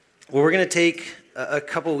Well, we're going to take a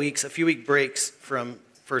few week breaks from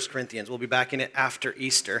 1 Corinthians. We'll be back in it after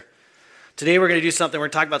Easter. Today we're going to do something, we're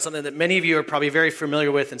going to talk about something that many of you are probably very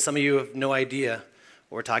familiar with, and some of you have no idea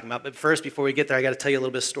what we're talking about. But first, before we get there, I got to tell you a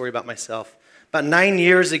little bit of a story about myself. About 9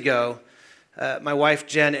 years ago, my wife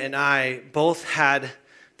Jen and I both had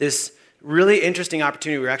this really interesting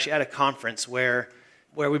opportunity. We were actually at a conference where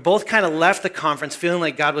we both kind of left the conference feeling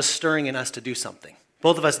like God was stirring in us to do something.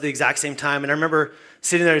 Both of us at the exact same time. And I remember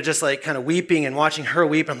sitting there just like kind of weeping and watching her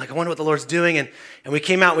weep. I'm like, I wonder what the Lord's doing. And we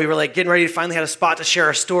came out, we were like getting ready to finally have a spot to share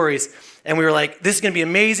our stories. And we were like, this is going to be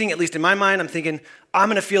amazing. At least in my mind, I'm thinking, I'm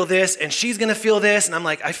going to feel this and she's going to feel this. And I'm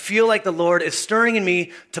like, I feel like the Lord is stirring in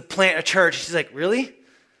me to plant a church. She's like, really?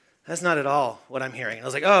 That's not at all what I'm hearing. And I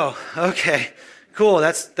was like, oh, okay, cool.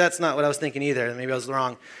 That's not what I was thinking either. Maybe I was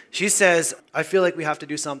wrong. She says, I feel like we have to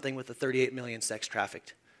do something with the 38 million sex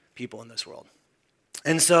trafficked people in this world.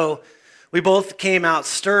 And so we both came out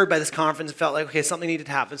stirred by this conference and felt like, okay, something needed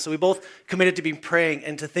to happen. So we both committed to be praying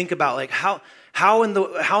and to think about like how in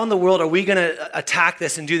the world are we going to attack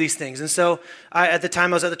this and do these things? And so at the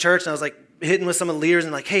time I was at the church and I was like hitting with some of the leaders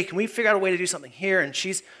and like, hey, can we figure out a way to do something here? And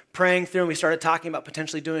she's praying through and we started talking about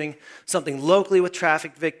potentially doing something locally with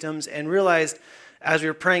trafficked victims and realized as we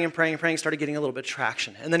were praying, started getting a little bit of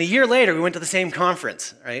traction. And then a year later, we went to the same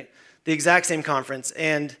conference, right? The exact same conference.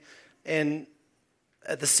 And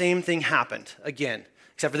the same thing happened again,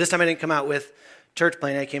 except for this time I didn't come out with church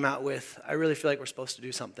planning. I came out with, I really feel like we're supposed to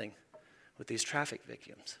do something with these trafficked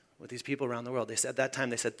victims, with these people around the world. They said at that time,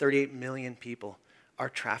 38 million people are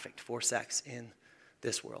trafficked for sex in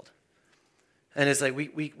this world. And it's like,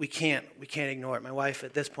 we can't ignore it. My wife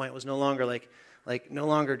at this point was no longer no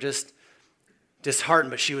longer just disheartened,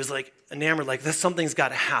 but she was like enamored, like something's got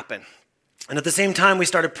to happen. And at the same time, we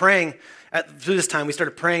started praying. Through this time, we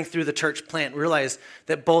started praying through the church plant. We realized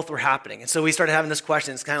that both were happening, and so we started having this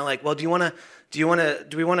question. It's kind of like, well, do we want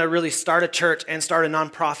to really start a church and start a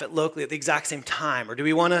nonprofit locally at the exact same time, or do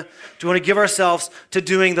we want to give ourselves to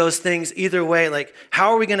doing those things either way? Like,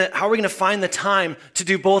 how are we gonna find the time to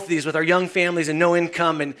do both of these with our young families and no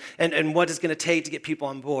income, and what it's going to take to get people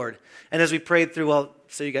on board? And as we prayed through, well,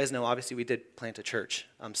 so you guys know, obviously we did plant a church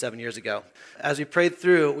 7 years ago. As we prayed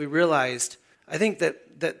through, we realized, I think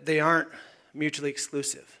that they aren't mutually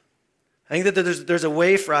exclusive. I think that there's a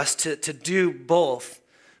way for us to do both,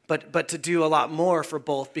 but to do a lot more for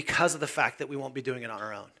both because of the fact that we won't be doing it on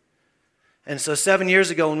our own. And so 7 years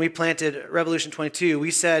ago when we planted Revolution 22, we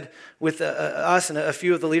said with us and a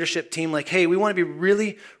few of the leadership team, like, hey, we want to be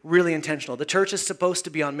really, really intentional. The church is supposed to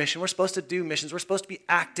be on mission. We're supposed to do missions. We're supposed to be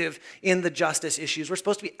active in the justice issues. We're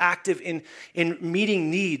supposed to be active in meeting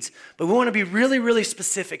needs. But we want to be really, really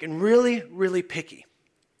specific and really, really picky.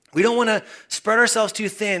 We don't want to spread ourselves too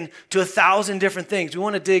thin to 1,000 different things. We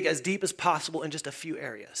want to dig as deep as possible in just a few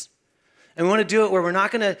areas. And we want to do it where we're not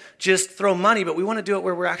going to just throw money, but we want to do it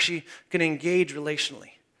where we're actually going to engage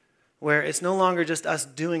relationally, where it's no longer just us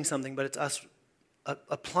doing something, but it's us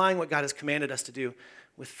applying what God has commanded us to do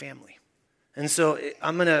with family. And so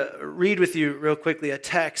I'm going to read with you real quickly a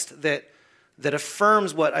text that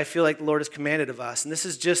affirms what I feel like the Lord has commanded of us. And this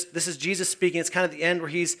is Jesus speaking. It's kind of the end where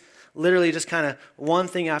he's literally just kind of one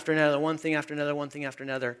thing after another, one thing after another, one thing after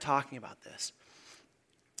another, talking about this.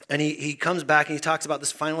 And he comes back and he talks about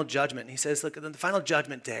this final judgment. And he says, look, the final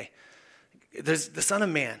judgment day, there's the Son of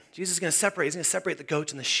Man. Jesus is going to separate. He's going to separate the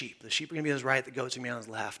goats and the sheep. The sheep are going to be on his right. The goats are going to be on his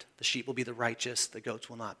left. The sheep will be the righteous. The goats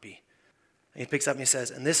will not be. And he picks up and he says,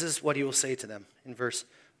 and this is what he will say to them in verse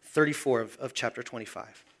 34 of chapter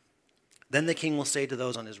 25. Then the king will say to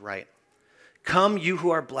those on his right, come, you who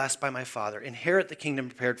are blessed by my Father, inherit the kingdom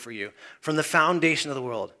prepared for you from the foundation of the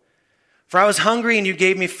world. For I was hungry and you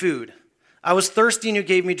gave me food. I was thirsty and you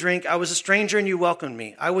gave me drink. I was a stranger and you welcomed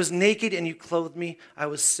me. I was naked and you clothed me. I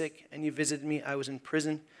was sick and you visited me. I was in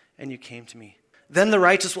prison and you came to me. Then the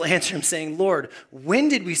righteous will answer him saying, Lord, when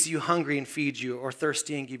did we see you hungry and feed you, or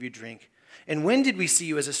thirsty and give you drink? And when did we see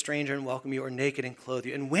you as a stranger and welcome you, or naked and clothe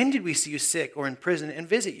you? And when did we see you sick or in prison and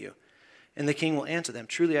visit you? And the king will answer them,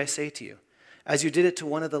 truly I say to you, as you did it to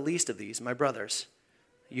one of the least of these, my brothers,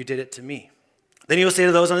 you did it to me. Then he will say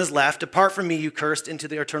to those on his left, depart from me, you cursed, into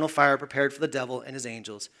the eternal fire prepared for the devil and his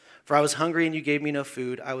angels. For I was hungry and you gave me no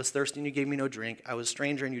food. I was thirsty and you gave me no drink. I was a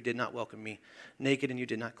stranger and you did not welcome me. Naked and you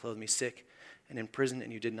did not clothe me. Sick and in prison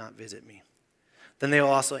and you did not visit me. Then they will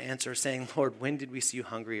also answer, saying, Lord, when did we see you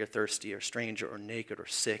hungry or thirsty or stranger or naked or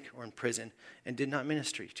sick or in prison and did not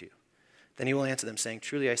minister to you? Then he will answer them, saying,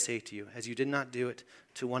 truly I say to you, as you did not do it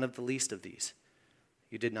to one of the least of these,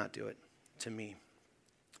 you did not do it to me.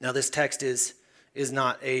 Now this text is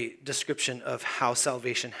not a description of how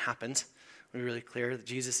salvation happens. We're really clear that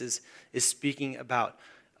Jesus is speaking about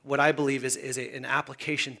what I believe is an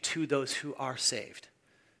application to those who are saved.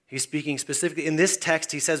 He's speaking specifically, in this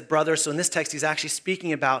text, he says brothers, so in this text, he's actually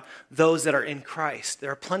speaking about those that are in Christ.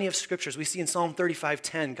 There are plenty of scriptures. We see in Psalm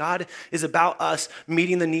 35:10, God is about us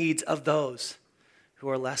meeting the needs of those who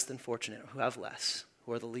are less than fortunate, who have less,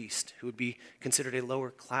 who are the least, who would be considered a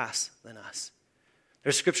lower class than us.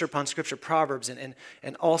 There's scripture upon scripture, Proverbs, and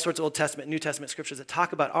all sorts of Old Testament, New Testament scriptures that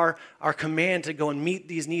talk about our command to go and meet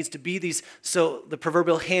these needs, to be these, so the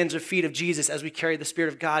proverbial hands or feet of Jesus as we carry the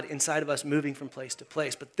Spirit of God inside of us, moving from place to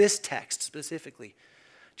place. But this text specifically,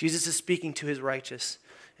 Jesus is speaking to his righteous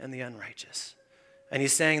and the unrighteous. And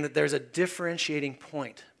he's saying that there's a differentiating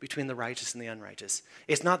point between the righteous and the unrighteous.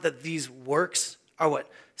 It's not that these works are what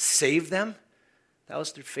saved them. That was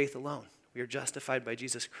through faith alone. We are justified by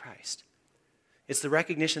Jesus Christ. It's the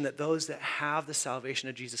recognition that those that have the salvation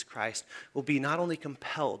of Jesus Christ will be not only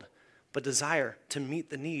compelled, but desire to meet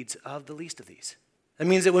the needs of the least of these. That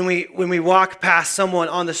means that when we walk past someone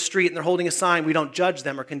on the street and they're holding a sign, we don't judge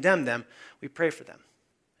them or condemn them. We pray for them.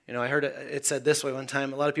 You know, I heard it said this way one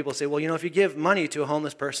time. A lot of people say, well, you know, if you give money to a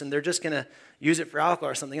homeless person, they're just going to use it for alcohol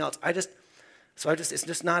or something else. It's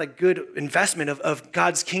just not a good investment of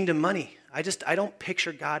God's kingdom money. I don't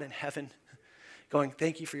picture God in heaven going,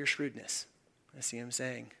 thank you for your shrewdness. I see him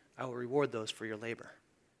saying, I will reward those for your labor.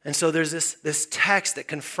 And so there's this text that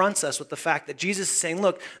confronts us with the fact that Jesus is saying,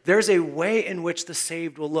 look, there's a way in which the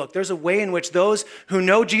saved will look. There's a way in which those who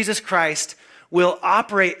know Jesus Christ will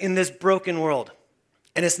operate in this broken world.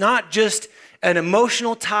 And it's not just an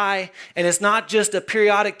emotional tie, and it's not just a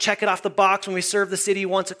periodic check it off the box when we serve the city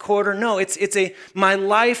once a quarter. No, it's my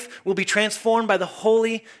life will be transformed by the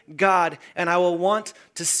holy God, and I will want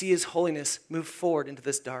to see his holiness move forward into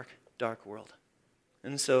this dark, dark world.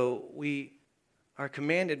 And so we are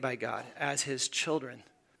commanded by God as his children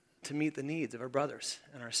to meet the needs of our brothers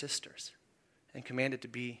and our sisters, and commanded to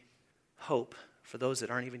be hope for those that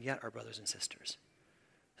aren't even yet our brothers and sisters.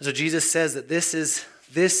 And so Jesus says that this is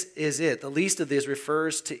it. The least of these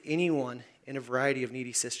refers to anyone in a variety of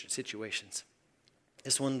needy situations.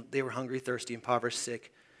 This one, they were hungry, thirsty, impoverished,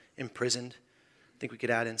 sick, imprisoned. I think we could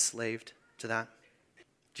add enslaved to that.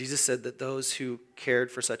 Jesus said that those who cared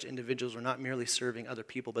for such individuals were not merely serving other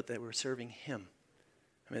people, but they were serving him.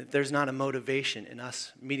 I mean, if there's not a motivation in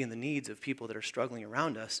us meeting the needs of people that are struggling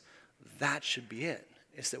around us, that should be it.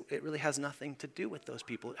 It's that it really has nothing to do with those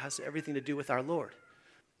people. It has everything to do with our Lord.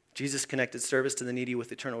 Jesus connected service to the needy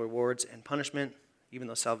with eternal rewards and punishment, even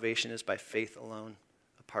though salvation is by faith alone,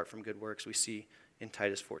 apart from good works. We see in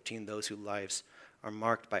Titus 14, those whose lives are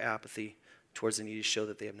marked by apathy towards the needy show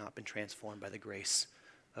that they have not been transformed by the grace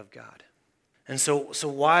of God. And so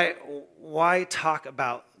why talk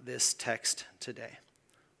about this text today?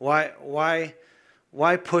 Why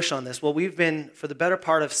push on this? Well, we've been, for the better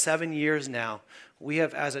part of 7 years now, we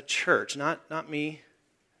have as a church, not me,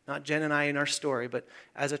 not Jen and I in our story, but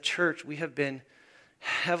as a church, we have been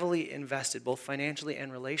heavily invested, both financially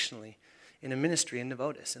and relationally, in a ministry in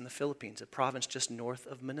Navotas, in the Philippines, a province just north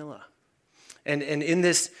of Manila. And in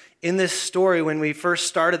this story, when we first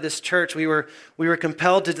started this church, we were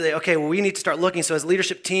compelled to say, okay, well, we need to start looking. So as a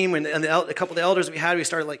leadership team and a couple of the elders we had, we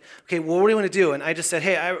started like, okay, well, what do we want to do? And I just said,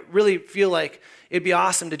 hey, I really feel like it'd be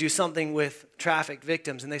awesome to do something with trafficked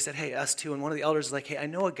victims. And they said, hey, us too. And one of the elders was like, hey, I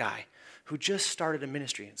know a guy who just started a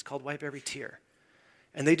ministry. It's called Wipe Every Tear.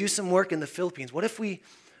 And they do some work in the Philippines. What if we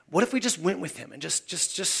just went with him and just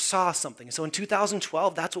saw something? And so in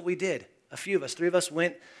 2012, that's what we did. A few of us, 3 of us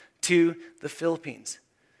went to the Philippines.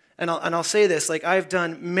 And I'll say this, like I've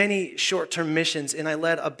done many short-term missions, and I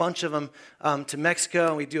led a bunch of them to Mexico,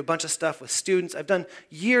 and we do a bunch of stuff with students. I've done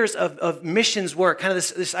years of missions work, kind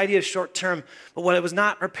of this idea of short-term, but I was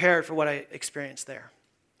not prepared for what I experienced there.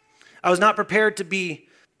 I was not prepared to be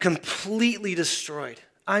completely destroyed.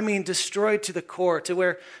 I mean, destroyed to the core, to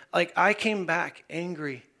where like I came back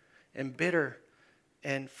angry and bitter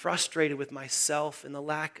and frustrated with myself and the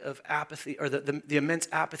lack of apathy, or the immense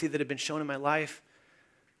apathy that had been shown in my life.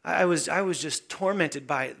 I was just tormented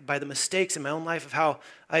by the mistakes in my own life of how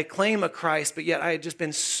I claim a Christ, but yet I had just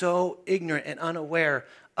been so ignorant and unaware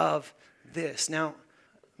of this. Now,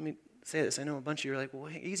 let me say this. I know a bunch of you are like, well,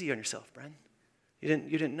 easy on yourself, Bren. You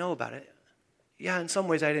didn't know about it. Yeah, in some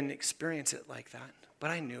ways I didn't experience it like that, but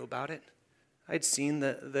I knew about it. I'd seen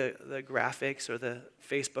the graphics or the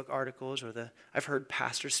Facebook articles, I've heard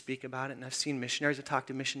pastors speak about it, and I've seen missionaries. I talked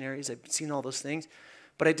to missionaries. I've seen all those things.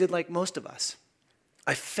 But I did like most of us.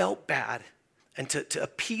 I felt bad, and to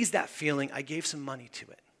appease that feeling, I gave some money to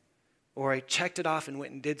it. Or I checked it off and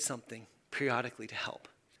went and did something periodically to help.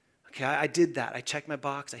 Okay, I did that. I checked my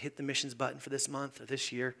box. I hit the missions button for this month or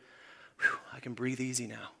this year. Whew, I can breathe easy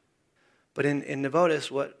now. But in Navotas,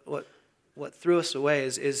 what threw us away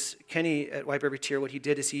is Kenny at Wipe Every Tear, what he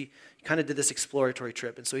did is he kind of did this exploratory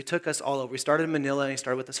trip. And so he took us all over. We started in Manila, and he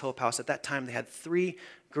started with this Hope House. At that time, they had three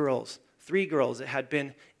girls that had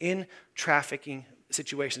been in trafficking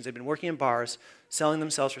situations. They'd been working in bars, selling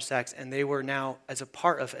themselves for sex, and they were now, as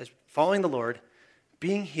following the Lord,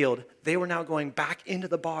 being healed, they were now going back into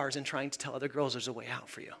the bars and trying to tell other girls there's a way out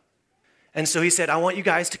for you. And so he said, I want you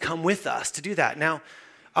guys to come with us to do that. Now,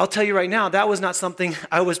 I'll tell you right now, that was not something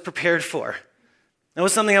I was prepared for. That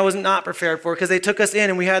was something I was not prepared for, because they took us in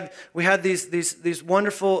and we had these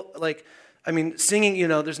wonderful, singing,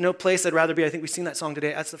 there's no place I'd rather be. I think we sing that song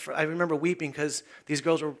today. I remember weeping because these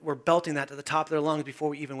girls were belting that to the top of their lungs before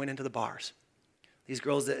we even went into the bars. These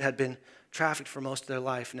girls that had been trafficked for most of their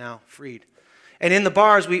life, now freed. And in the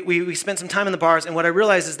bars, we spent some time in the bars, and what I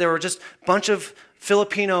realized is there were just a bunch of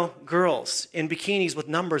Filipino girls in bikinis with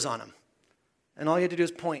numbers on them. And all you had to do is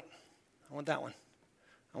point. I want that one.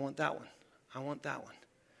 I want that one. I want that one.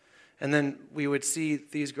 And then we would see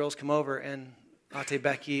these girls come over, and Ate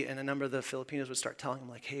Becky and a number of the Filipinos would start telling them,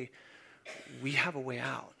 like, hey, we have a way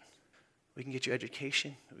out. We can get you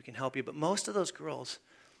education. We can help you. But most of those girls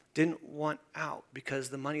didn't want out because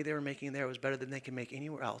the money they were making there was better than they could make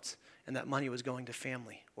anywhere else. And that money was going to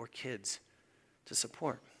family or kids to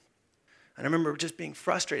support. And I remember just being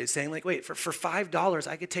frustrated, saying, like, wait, for $5,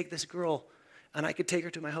 I could take this girl and I could take her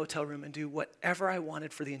to my hotel room and do whatever I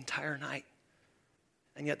wanted for the entire night.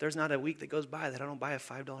 And yet there's not a week that goes by that I don't buy a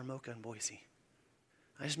 $5 mocha in Boise.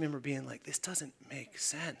 I just remember being like, this doesn't make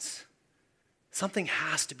sense. Something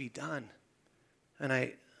has to be done. And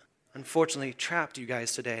I unfortunately trapped you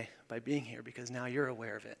guys today by being here because now you're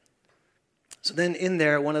aware of it. So then in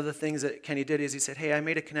there, one of the things that Kenny did is he said, hey, I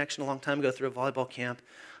made a connection a long time ago through a volleyball camp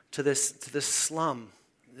to this slum,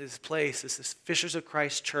 this place, this Fishers of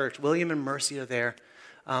Christ church. William and Mercy are there.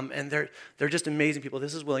 And they're just amazing people.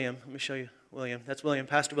 This is William. Let me show you William. That's William,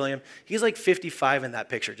 Pastor William. He's like 55 in that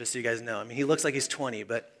picture, just so you guys know. I mean, he looks like he's 20,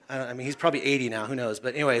 but he's probably 80 now. Who knows?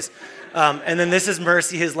 But anyways, and then this is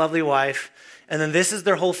Mercy, his lovely wife. And then this is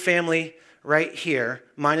their whole family right here,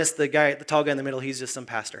 minus the tall guy in the middle. He's just some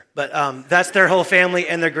pastor. But that's their whole family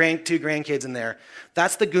and their two grandkids in there.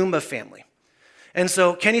 That's the Goomba family. And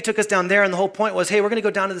so Kenny took us down there, and the whole point was, hey, we're going to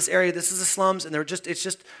go down to this area. This is the slums, and it's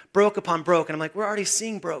just broke upon broke. And I'm like, we're already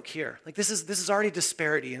seeing broke here. Like, this is already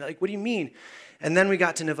disparity. And like, what do you mean? And then we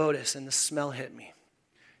got to Navotas, and the smell hit me.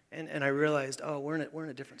 And I realized, oh, we're in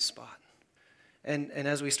a different spot. And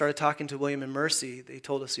as we started talking to William and Mercy, they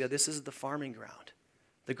told us, yeah, this is the farming ground.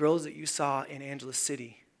 The girls that you saw in Angelos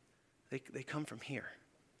City, they come from here.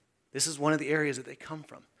 This is one of the areas that they come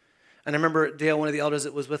from. And I remember Dale, one of the elders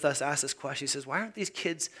that was with us, asked this question. He says, why aren't these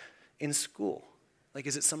kids in school? Like,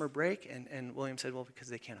 is it summer break? And William said, well, because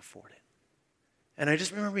they can't afford it. And I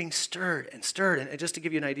just remember being stirred. And just to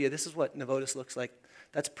give you an idea, this is what Navotas looks like.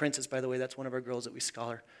 That's Princess, by the way. That's one of our girls that we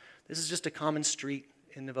scholar. This is just a common street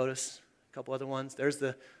in Navotas. A couple other ones. There's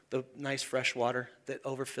the nice fresh water that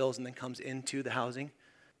overfills and then comes into the housing.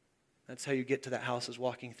 That's how you get to that house, is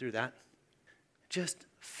walking through that. Just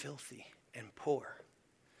filthy and poor.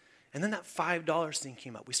 And then that $5 thing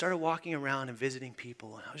came up. We started walking around and visiting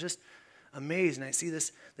people, and I was just amazed. And I see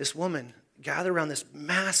this woman gather around this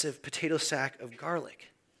massive potato sack of garlic.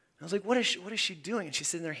 And I was like, what is she doing? And she's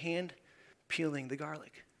sitting there hand peeling the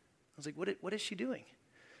garlic. I was like, what is she doing?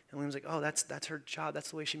 And William was like, oh, that's her job.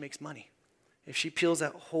 That's the way she makes money. If she peels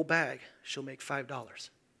that whole bag, she'll make $5.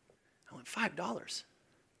 I went, $5?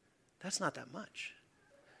 That's not that much.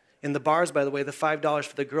 In the bars, by the way, the $5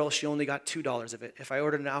 for the girl, she only got $2 of it. If I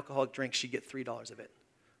ordered an alcoholic drink, she'd get $3 of it.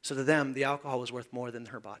 So to them, the alcohol was worth more than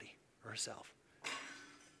her body or herself.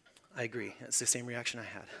 I agree. That's the same reaction I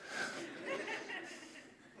had.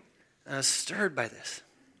 And I was stirred by this.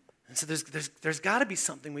 And so there's got to be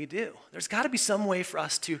something we do. There's got to be some way for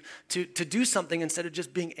us to do something instead of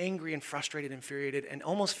just being angry and frustrated, infuriated, and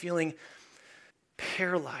almost feeling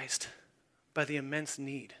paralyzed by the immense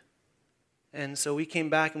need. And so we came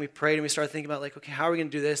back and we prayed and we started thinking about, like, okay, how are we going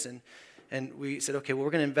to do this? And we said, okay, well,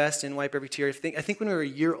 we're going to invest in Wipe Every Tear. I think when we were a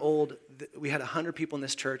year old, we had 100 people in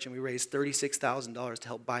this church, and we raised $36,000 to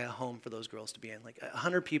help buy a home for those girls to be in. Like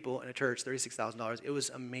 100 people in a church, $36,000. It was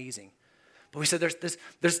amazing. But we said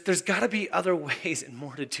there's got to be other ways and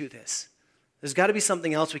more to do this. There's got to be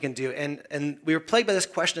something else we can do. And we were plagued by this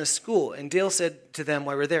question at school. And Dale said to them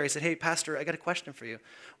while we were there, he said, hey, Pastor, I got a question for you.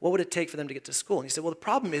 What would it take for them to get to school? And he said, well, the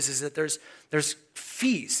problem is that there's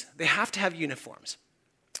fees. They have to have uniforms.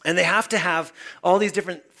 And they have to have all these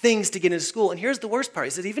different things to get into school. And here's the worst part.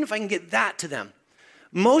 He said, even if I can get that to them,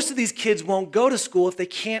 most of these kids won't go to school if they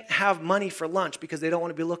can't have money for lunch because they don't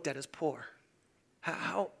want to be looked at as poor.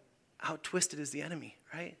 How how twisted is the enemy,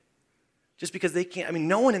 right? Just because they can't,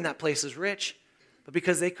 no one in that place is rich, but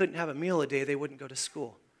because they couldn't have a meal a day, they wouldn't go to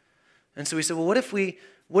school. And so we said, well, what if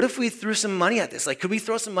we threw some money at this? Like, could we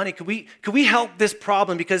throw some money? Could we help this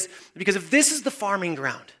problem? Because if this is the farming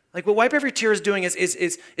ground, like what Wipe Every Tear is doing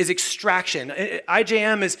is extraction.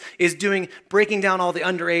 IJM is doing breaking down all the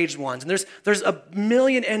underage ones. And there's a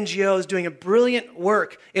million NGOs doing a brilliant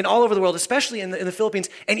work in all over the world, especially in the Philippines.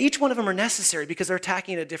 And each one of them are necessary because they're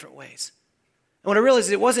attacking it in different ways. And what I realized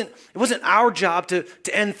is it wasn't our job to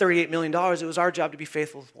end $38 million. It was our job to be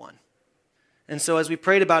faithful with one. And so as we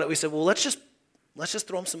prayed about it, we said, well, let's just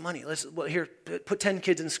throw them some money. Here, put 10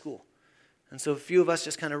 kids in school. And so a few of us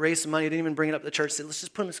just kind of raised some money, didn't even bring it up to the church, said, let's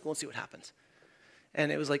just put them in school and see what happens.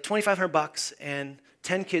 And it was like $2,500, and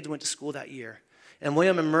 10 kids went to school that year. And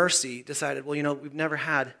William and Mercy decided, well, we've never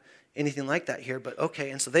had anything like that here, but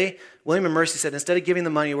okay. And so William and Mercy said, instead of giving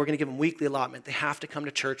them money, we're going to give them weekly allotment. They have to come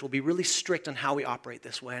to church. We'll be really strict on how we operate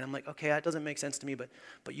this way. And I'm like, okay, that doesn't make sense to me, but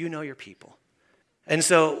you know your people. And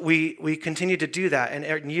so we continue to do that.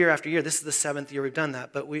 And year after year, this is the 7th year we've done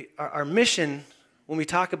that. But our mission, when we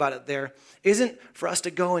talk about it there, isn't for us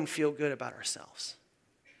to go and feel good about ourselves.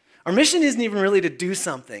 Our mission isn't even really to do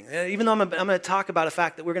something, even though I'm going to talk about the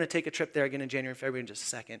fact that we're going to take a trip there again in January and February in just a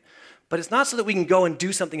second. But it's not so that we can go and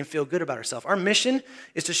do something and feel good about ourselves. Our mission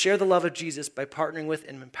is to share the love of Jesus by partnering with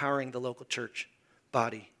and empowering the local church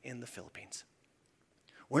body in the Philippines.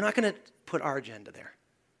 We're not going to put our agenda there.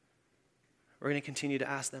 We're going to continue to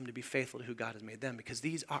ask them to be faithful to who God has made them, because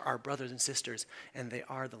these are our brothers and sisters, and they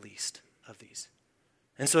are the least of these.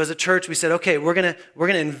 And so as a church, we said, okay, we're gonna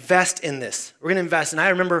invest in this. We're gonna invest. And I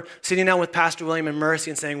remember sitting down with Pastor William and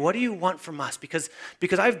Mercy and saying, what do you want from us? Because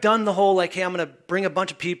I've done the whole, hey, I'm gonna bring a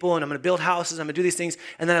bunch of people and I'm gonna build houses, I'm gonna do these things,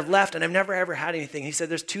 and then I've left and I've never ever had anything. He said,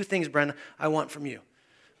 there's 2 things, Bren, I want from you.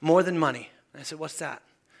 More than money. And I said, what's that?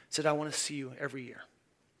 He said, I want to see you every year.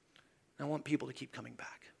 I want people to keep coming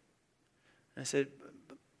back. And I said,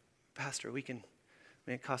 Pastor,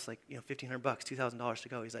 it costs $1,500, $2,000 to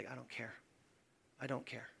go. He's like, I don't care. I don't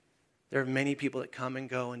care. There are many people that come and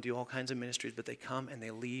go and do all kinds of ministries, but they come and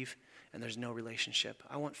they leave and there's no relationship.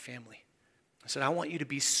 I want family. I said, I want you to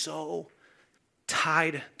be so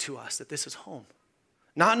tied to us that this is home.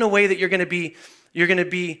 Not in a way that you're going to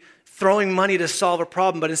be throwing money to solve a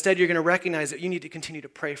problem, but instead you're going to recognize that you need to continue to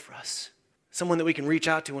pray for us. Someone that we can reach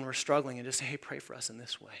out to when we're struggling and just say, hey, pray for us in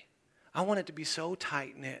this way. I want it to be so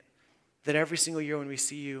tight-knit that every single year when we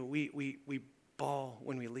see you, we bawl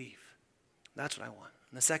when we leave. That's what I want.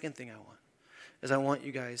 And the second thing I want is I want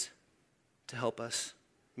you guys to help us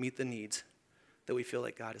meet the needs that we feel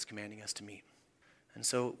like God is commanding us to meet. And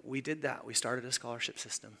so we did that. We started a scholarship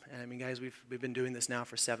system. And guys, we've been doing this now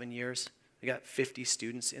for 7 years. We got 50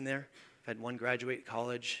 students in there. I've had one graduate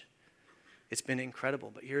college. It's been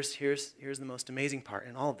incredible. But here's the most amazing part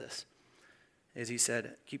in all of this, is he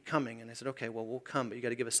said, keep coming. And I said, okay, well, we'll come, but you got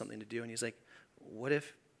to give us something to do. And he's like, what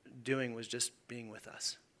if doing was just being with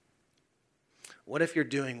us? What if your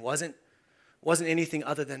doing wasn't anything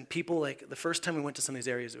other than people, like the first time we went to some of these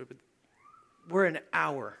areas, we're an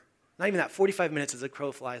hour, not even that, 45 minutes as a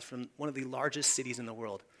crow flies from one of the largest cities in the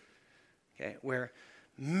world, okay, where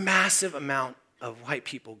massive amount of white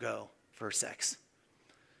people go for sex.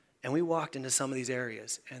 And we walked into some of these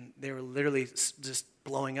areas, and they were literally just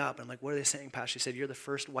blowing up. I'm like, what are they saying, Pastor? She said, you're the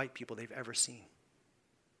first white people they've ever seen.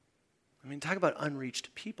 Talk about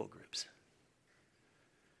unreached people groups.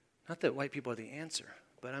 Not that white people are the answer,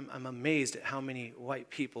 but I'm amazed at how many white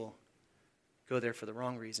people go there for the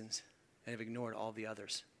wrong reasons and have ignored all the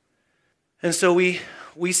others. And so we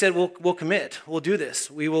said, we'll commit. We'll do this.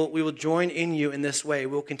 We will join in you in this way.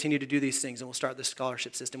 We'll continue to do these things, and we'll start this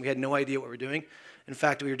scholarship system. We had no idea what we were doing. In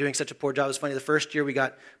fact, we were doing such a poor job. It was funny. The first year, we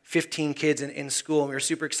got 15 kids in school, and we were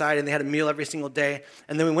super excited, and they had a meal every single day.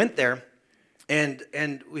 And then we went there, and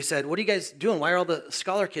we said, what are you guys doing? Why are all the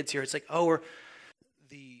scholar kids here? It's like,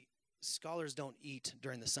 the scholars don't eat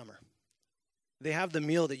during the summer. They have the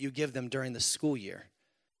meal that you give them during the school year,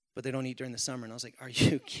 but they don't eat during the summer. And I was like, are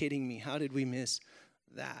you kidding me? How did we miss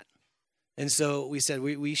that? And so we said,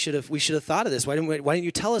 we should have thought of this. Why didn't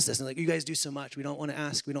you tell us this? And like, you guys do so much. We don't want to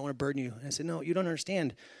ask. We don't want to burden you. And I said, no, you don't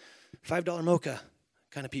understand. $5 mocha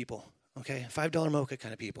kind of people, okay? $5 mocha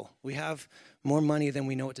kind of people. We have more money than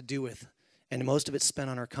we know what to do with, and most of it's spent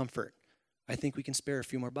on our comfort. I think we can spare a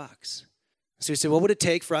few more bucks. So we said, what would it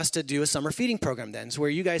take for us to do a summer feeding program then? So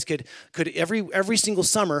where you guys could every single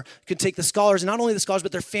summer could take the scholars, and not only the scholars,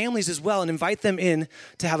 but their families as well, and invite them in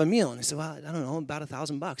to have a meal. And they said, well, I don't know, about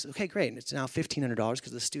 $1,000. Okay, great. And it's now $1,500 because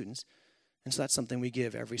of the students. And so that's something we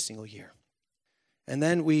give every single year. And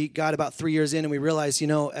then we got about 3 years in, and we realized,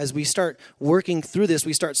 as we start working through this,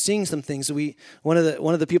 we start seeing some things. So one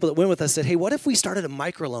of the people that went with us said, hey, what if we started a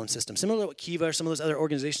microloan system, similar to what Kiva or some of those other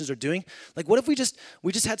organizations are doing? Like, what if we just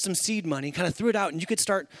had some seed money, kind of threw it out, and you could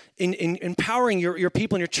start empowering your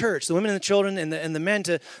people in your church, the women and the children and the men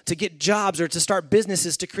to get jobs or to start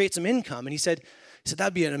businesses to create some income. And he said,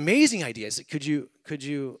 that'd be an amazing idea. I said, could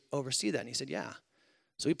you oversee that? And he said, yeah.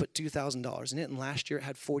 So we put $2,000 in it, and last year it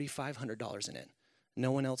had $4,500 in it.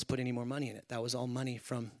 No one else put any more money in it. That was all money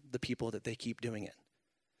from the people that they keep doing it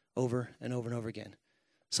over and over and over again.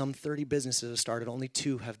 Some 30 businesses have started. Only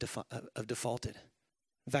 2 have defaulted.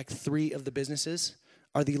 In fact, 3 of the businesses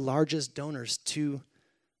are the largest donors to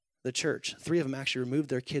the church. 3 of them actually removed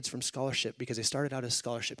their kids from scholarship because they started out as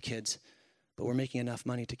scholarship kids, but were making enough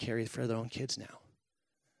money to carry for their own kids now.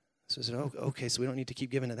 So I said, okay, so we don't need to keep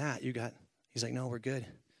giving to that. He's like, no, we're good.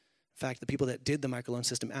 In fact, the people that did the microloan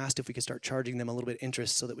system asked if we could start charging them a little bit of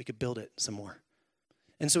interest so that we could build it some more.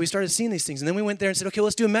 And so we started seeing these things. And then we went there and said, okay,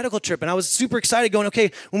 let's do a medical trip. And I was super excited going,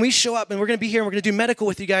 okay, when we show up and we're going to be here and we're going to do medical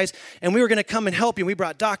with you guys, and we were going to come and help you. And we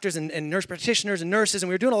brought doctors and nurse practitioners and nurses, and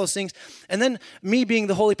we were doing all those things. And then me being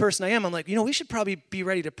the holy person I am, I'm like, we should probably be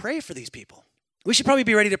ready to pray for these people. We should probably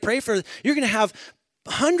be ready to pray for, you're going to have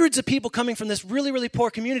hundreds of people coming from this really, really poor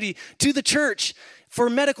community to the church for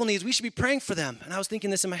medical needs. We should be praying for them. And I was thinking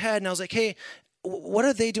this in my head, and I was like, hey, what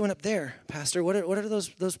are they doing up there, Pastor? What are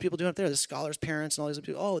those people doing up there? The scholars, parents, and all these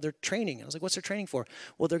people. Oh, they're training. And I was like, what's their training for?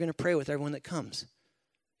 Well, they're going to pray with everyone that comes.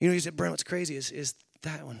 You said, Bren, what's crazy is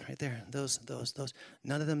that one right there. Those.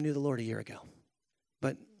 None of them knew the Lord a year ago.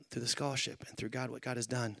 But through the scholarship and through God, what God has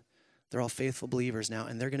done, they're all faithful believers now,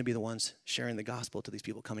 and they're going to be the ones sharing the gospel to these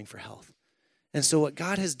people coming for health. And so what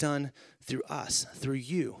God has done through us, through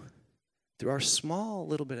you, through our small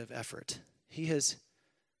little bit of effort, he has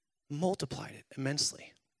multiplied it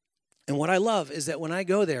immensely. And what I love is that when I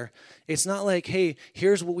go there, it's not like, hey,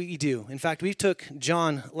 here's what we do. In fact, we took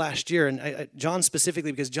John last year, and John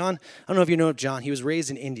specifically, because John, I don't know if you know John, he was raised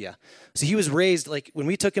in India. So he was raised, like, when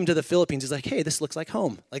we took him to the Philippines, he's like, hey, this looks like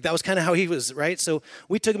home. Like, that was kind of how he was, right? So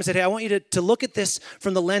we took him and said, hey, I want you to look at this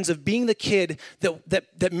from the lens of being the kid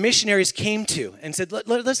that missionaries came to, and said, let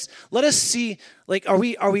us see, like, are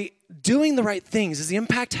we doing the right things? Is the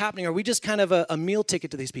impact happening? Are we just kind of a meal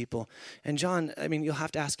ticket to these people? And John, you'll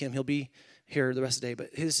have to ask him. He'll be here the rest of the day. But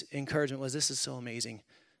his encouragement was, this is so amazing.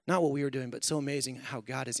 Not what we were doing, but so amazing how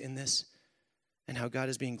God is in this and how God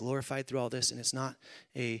is being glorified through all this. And it's not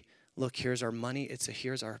a, look, here's our money. It's a,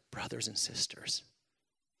 here's our brothers and sisters.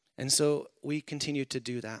 And so we continue to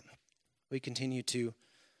do that. We continue to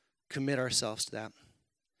commit ourselves to that.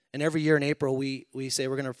 And every year in April, we say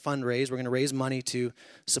we're going to fundraise. We're going to raise money to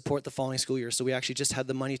support the following school year. So we actually just had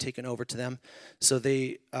the money taken over to them. So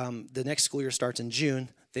the next school year starts in June.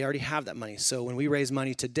 They already have that money. So when we raise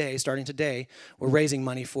money today, starting today, we're raising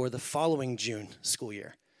money for the following June school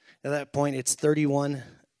year. At that point, it's 31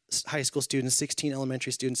 high school students, 16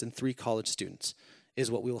 elementary students, and 3 college students is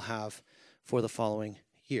what we will have for the following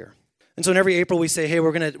year. And so in every April we say, hey,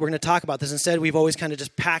 we're gonna talk about this. Instead, we've always kind of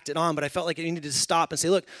just packed it on, but I felt like I needed to stop and say,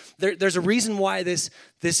 look, there's a reason why this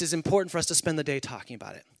is important for us to spend the day talking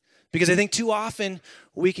about it. Because I think too often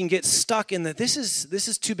we can get stuck in that this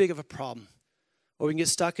is too big of a problem. Or we can get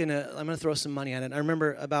stuck in I'm going to throw some money at it. I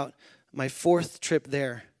remember about my 4th trip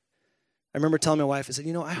there, I remember telling my wife, I said,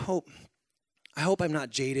 I hope I'm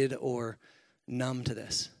not jaded or numb to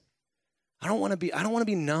this. I don't want to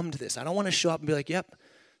be numb to this. I don't want to show up and be like, yep,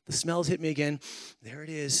 the smells hit me again. There it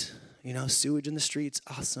is. Sewage in the streets.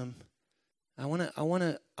 Awesome. I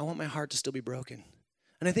want my heart to still be broken.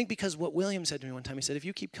 And I think because what William said to me one time, he said, if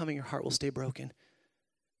you keep coming, your heart will stay broken.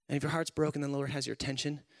 And if your heart's broken, then the Lord has your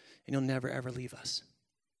attention, and he'll never, ever leave us.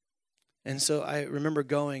 And so I remember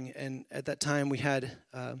going, and at that time we had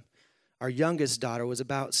our youngest daughter was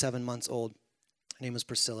about 7 months old. Her name was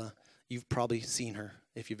Priscilla. You've probably seen her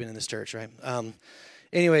if you've been in this church, right?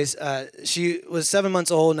 Anyways, she was 7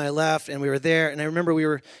 months old, and I left, and we were there. And I remember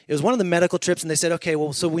it was one of the medical trips, and they said, okay,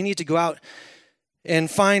 well, so we need to go out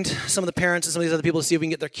and find some of the parents and some of these other people to see if we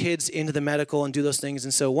can get their kids into the medical and do those things.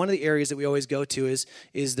 And so one of the areas that we always go to is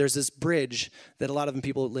there's this bridge that a lot of them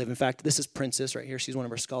people live. In fact, this is Princess right here. She's one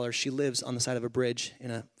of our scholars. She lives on the side of a bridge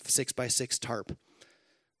in a 6x6 tarp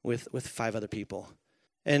with 5 other people.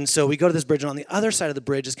 And so we go to this bridge, and on the other side of the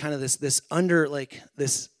bridge is kind of this under, like,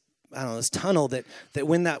 this, I don't know, this tunnel that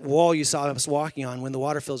when that wall you saw us walking on, when the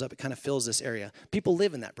water fills up, it kind of fills this area. People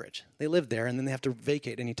live in that bridge. They live there, and then they have to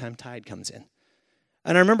vacate anytime tide comes in.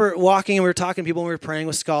 And I remember walking, and we were talking to people, and we were praying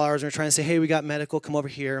with scholars, and we were trying to say, hey, we got medical, come over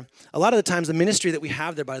here. A lot of the times, the ministry that we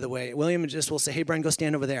have there, by the way, William just will say, hey, Bren, go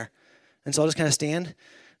stand over there. And so I'll just kind of stand,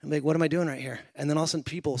 I'm like, what am I doing right here? And then all of a sudden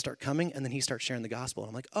people start coming, and then he starts sharing the gospel. And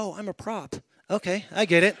I'm like, oh, I'm a prop. Okay, I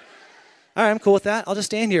get it. All right, I'm cool with that. I'll just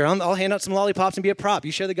stand here. I'll hand out some lollipops and be a prop.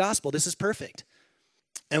 You share the gospel. This is perfect.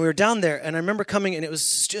 And we were down there, and I remember coming, and it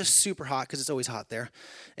was just super hot because it's always hot there.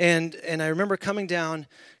 And I remember coming down,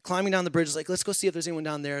 climbing down the bridge. Like, let's go see if there's anyone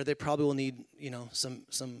down there. They probably will need,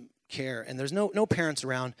 some care. And there's no parents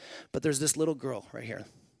around, but there's this little girl right here,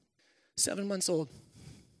 7 months old.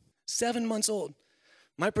 7 months old.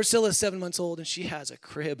 My Priscilla's 7 months old, and she has a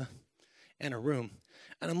crib and a room.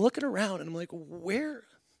 And I'm looking around, and I'm like, where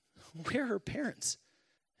are her parents?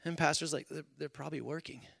 And pastor's like, they're probably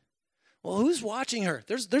working. Well, who's watching her?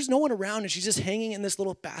 There's no one around, and she's just hanging in this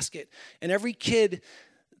little basket. And every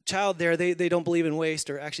child there, they don't believe in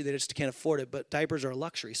waste, or actually they just can't afford it, but diapers are a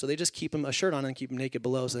luxury. So they just keep them a shirt on and keep them naked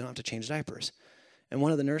below so they don't have to change diapers. And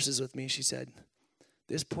one of the nurses with me, she said,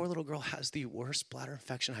 this poor little girl has the worst bladder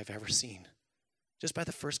infection I've ever seen. Just by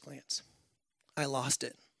the first glance. I lost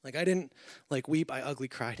it. Like, I didn't, weep, I ugly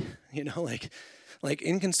cried, like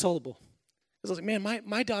inconsolable. I was like, man,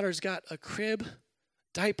 my daughter's got a crib,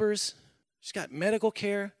 diapers, she's got medical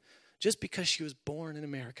care just because she was born in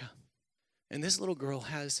America. And this little girl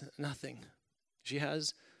has nothing. She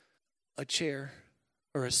has a chair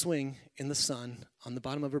or a swing in the sun on the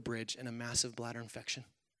bottom of her bridge and a massive bladder infection.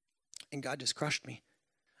 And God just crushed me.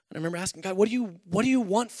 And I remember asking God, what do you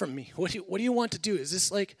want from me? What do you want to do? Is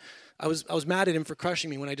this like, I was mad at him for crushing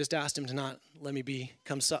me when I just asked him to not let me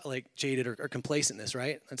become jaded or complacent in this,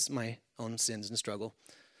 right? That's my own sins and struggle.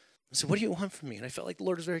 I said, what do you want from me? And I felt like the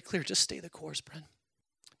Lord was very clear. Just stay the course, Bren.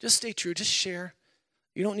 Just stay true. Just share.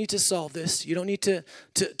 You don't need to solve this. You don't need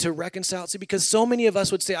to reconcile. See, because so many of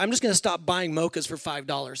us would say, I'm just going to stop buying mochas for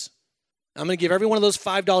 $5. I'm going to give every one of those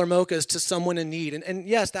 $5 mochas to someone in need. And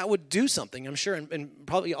yes, that would do something, I'm sure. And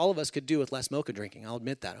probably all of us could do with less mocha drinking. I'll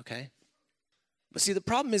admit that, okay? But see, the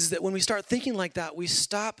problem is that when we start thinking like that, we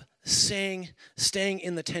stop staying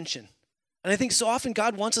in the tension. And I think so often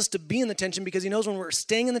God wants us to be in the tension because he knows when we're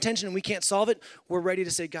staying in the tension and we can't solve it, we're ready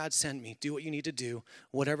to say, God, send me. Do what you need to do.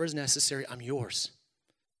 Whatever is necessary, I'm yours.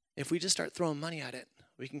 If we just start throwing money at it,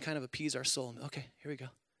 we can kind of appease our soul. Okay, here we go.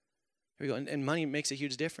 Here we go. And money makes a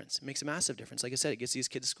huge difference. It makes a massive difference. Like I said, it gets these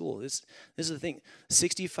kids to school. This is the thing.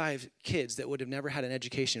 65 kids that would have never had an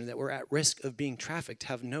education, that were at risk of being trafficked,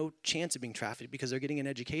 have no chance of being trafficked because they're getting an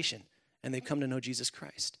education and they've come to know Jesus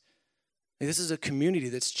Christ. Like, this is a community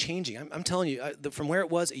that's changing. I'm telling you, from where it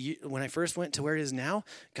was when I first went to where it is now,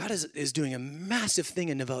 God is doing a massive thing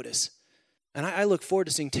in Navotas. And I look forward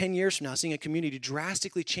to seeing 10 years from now, seeing a community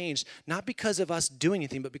drastically changed, not because of us doing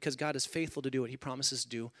anything, but because God is faithful to do what he promises to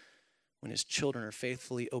do when his children are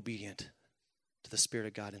faithfully obedient to the Spirit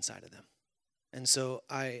of God inside of them. And so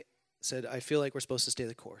I said, I feel like we're supposed to stay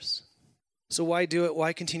the course. So why do it?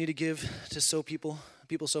 Why continue to give to people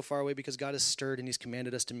so far away? Because God has stirred and he's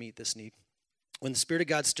commanded us to meet this need. When the Spirit of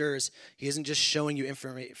God stirs, he isn't just showing you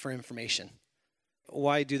for information.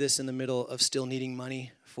 Why do this in the middle of still needing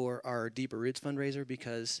money for our Deeper Roots fundraiser?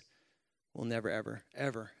 Because we'll never, ever,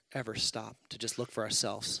 ever, ever stop to just look for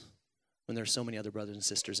ourselves when there's so many other brothers and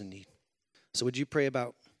sisters in need. So would you pray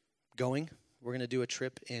about going? We're going to do a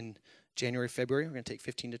trip in January, February. We're going to take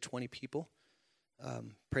 15 to 20 people.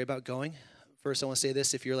 Pray about going. First, I want to say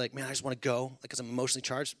this. If you're like, man, I just want to go because I'm emotionally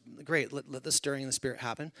charged, great. Let the stirring in the Spirit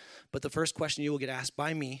happen. But the first question you will get asked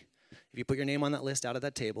by me, if you put your name on that list out of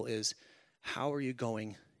that table, is, how are you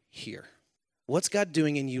going here? What's God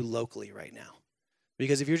doing in you locally right now?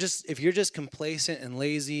 Because if you're just complacent and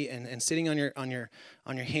lazy and sitting on your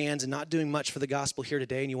hands and not doing much for the gospel here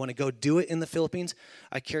today, and you want to go do it in the Philippines,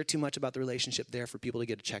 I care too much about the relationship there for people to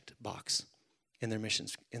get a checked box in their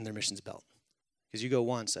missions belt. Because you go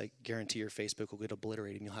once, I guarantee your Facebook will get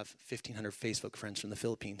obliterated, and you'll have 1,500 Facebook friends from the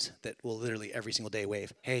Philippines that will literally every single day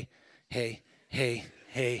wave, hey, hey, hey,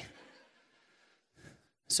 hey.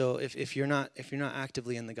 So if you're not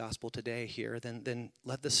actively in the gospel today here, then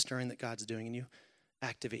let the stirring that God's doing in you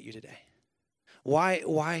activate you today.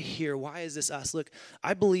 Why here? Why is this us? Look,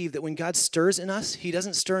 I believe that when God stirs in us, he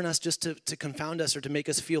doesn't stir in us just to confound us or to make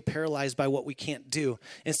us feel paralyzed by what we can't do.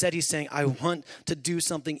 Instead, he's saying, I want to do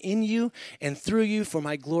something in you and through you for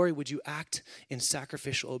my glory. Would you act in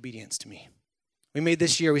sacrificial obedience to me? We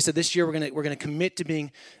said this year we're gonna commit to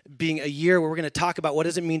being a year where we're gonna talk about what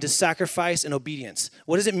does it mean to sacrifice and obedience.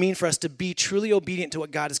 What does it mean for us to be truly obedient to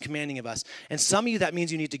what God is commanding of us? And some of you, that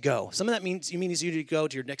means you need to go. Some of that means you need to go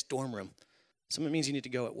to your next dorm room. Some of it means you need to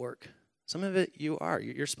go at work. Some of it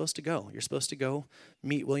you're supposed to go. You're supposed to go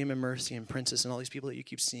meet William and Mercy and Princess and all these people that you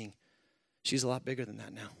keep seeing. She's a lot bigger than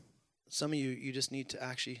that now. Some of you just need to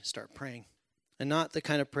actually start praying And not the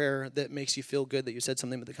kind of prayer that makes you feel good that you said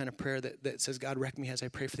something, but the kind of prayer that says, God, wreck me as I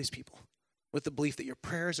pray for these people. With the belief that your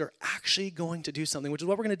prayers are actually going to do something, which is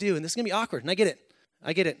what we're going to do. And this is going to be awkward, and I get it.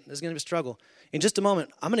 This is going to be a struggle. In just a moment,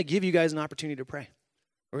 I'm going to give you guys an opportunity to pray.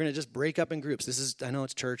 We're going to just break up in groups. I know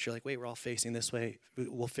it's church. You're like, wait, we're all facing this way.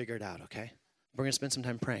 We'll figure it out, okay? We're going to spend some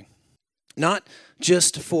time praying. Not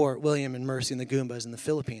just for William and Mercy and the Goombas in the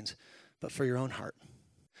Philippines, but for your own heart.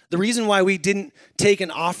 The reason why we didn't take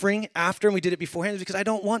an offering after and we did it beforehand is because I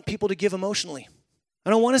don't want people to give emotionally. I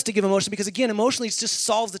don't want us to give emotionally because, again, emotionally it just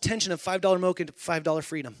solves the tension of $5 milk and $5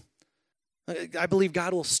 freedom. I believe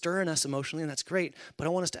God will stir in us emotionally, and that's great, but I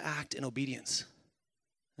want us to act in obedience.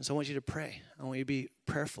 And so I want you to pray. I want you to be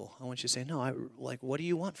prayerful. I want you to say, no, what do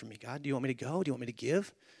you want from me, God? Do you want me to go? Do you want me to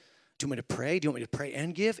give? Do you want me to pray? Do you want me to pray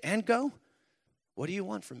and give and go? What do you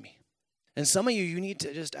want from me? And some of you need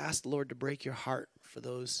to just ask the Lord to break your heart for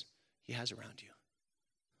those he has around you.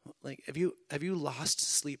 Like, have you lost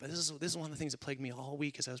sleep? This is one of the things that plagued me all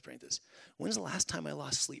week as I was praying this. When's the last time I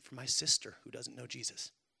lost sleep for my sister who doesn't know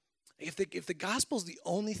Jesus? If the gospel is the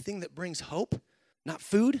only thing that brings hope, not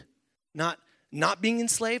food, not being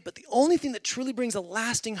enslaved, but the only thing that truly brings a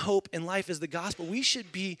lasting hope in life is the gospel, we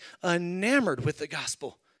should be enamored with the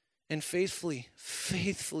gospel and faithfully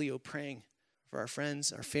praying for our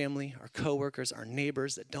friends, our family, our coworkers, our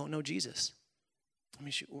neighbors that don't know Jesus. I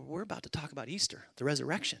mean, we're about to talk about Easter, the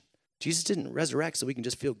resurrection. Jesus didn't resurrect so we can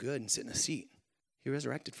just feel good and sit in a seat. He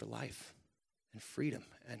resurrected for life and freedom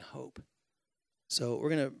and hope. So we're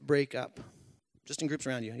going to break up just in groups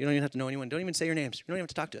around you. You don't even have to know anyone. Don't even say your names. You don't even have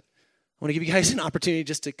to talk to it. I want to give you guys an opportunity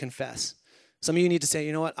just to confess. Some of you need to say,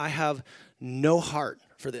 you know what? I have no heart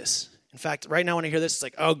for this. In fact, right now when I hear this, it's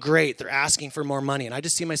like, oh, great, they're asking for more money. And I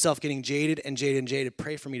just see myself getting jaded and jaded and jaded.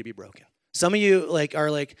 Pray for me to be broken. Some of you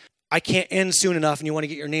are like, I can't end soon enough, and you want to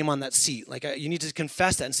get your name on that seat. Like, you need to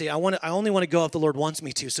confess that and say, I only want to go if the Lord wants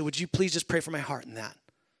me to. So would you please just pray for my heart in that?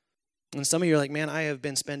 And some of you are like, man, I have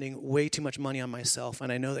been spending way too much money on myself,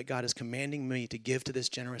 and I know that God is commanding me to give to this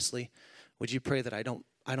generously. Would you pray that I don't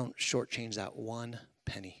shortchange that one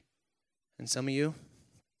penny? And some of you,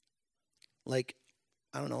 like,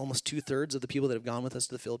 I don't know, almost 2/3 of the people that have gone with us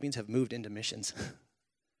to the Philippines have moved into missions.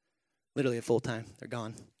 Literally at full time, they're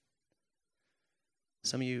gone.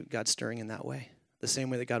 Some of you, God's stirring in that way. The same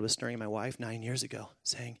way that God was stirring my wife 9 years ago,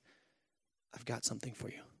 saying, I've got something for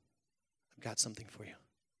you. I've got something for you.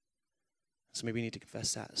 So maybe you need to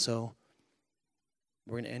confess that. So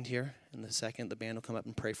we're going to end here. In a second, the band will come up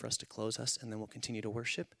and pray for us to close us, and then we'll continue to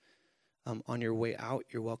worship. On your way out,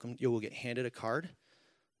 you're welcome. You will get handed a card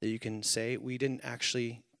that you can say, we didn't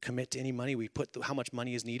actually commit to any money. We put how much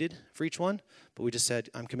money is needed for each one, but we just said,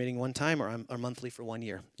 I'm committing one time or I'm monthly for 1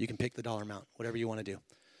 year. You can pick the dollar amount, whatever you want to do.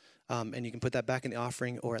 And you can put that back in the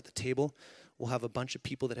offering or at the table. We'll have a bunch of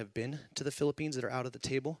people that have been to the Philippines that are out at the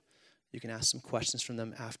table. You can ask some questions from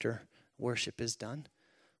them after worship is done.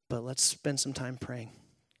 But let's spend some time praying.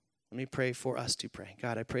 Let me pray for us to pray.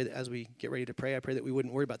 God, I pray that as we get ready to pray, I pray that we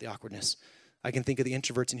wouldn't worry about the awkwardness. I can think of the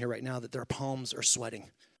introverts in here right now that their palms are sweating.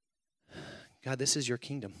 God, this is your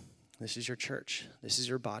kingdom. This is your church. This is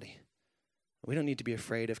your body. We don't need to be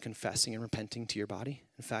afraid of confessing and repenting to your body.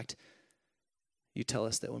 In fact, you tell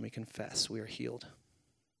us that when we confess, we are healed.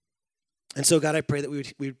 And so, God, I pray that we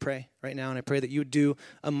would pray right now, and I pray that you would do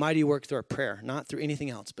a mighty work through our prayer, not through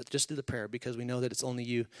anything else, but just through the prayer, because we know that it's only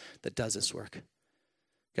you that does this work.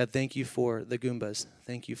 God, thank you for the Goombas.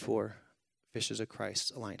 Thank you for Fishers of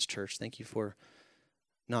Christ Alliance Church. Thank you for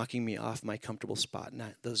knocking me off my comfortable spot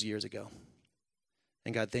those years ago.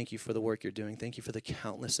 And God, thank you for the work you're doing. Thank you for the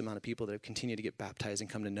countless amount of people that have continued to get baptized and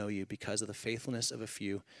come to know you because of the faithfulness of a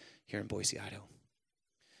few here in Boise, Idaho.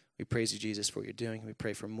 We praise you, Jesus, for what you're doing. We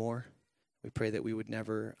pray for more. We pray that we would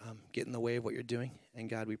never get in the way of what you're doing. And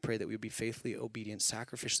God, we pray that we would be faithfully obedient,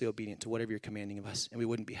 sacrificially obedient to whatever you're commanding of us. And we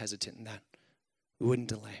wouldn't be hesitant in that. We wouldn't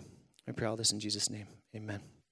delay. We pray all this in Jesus' name. Amen.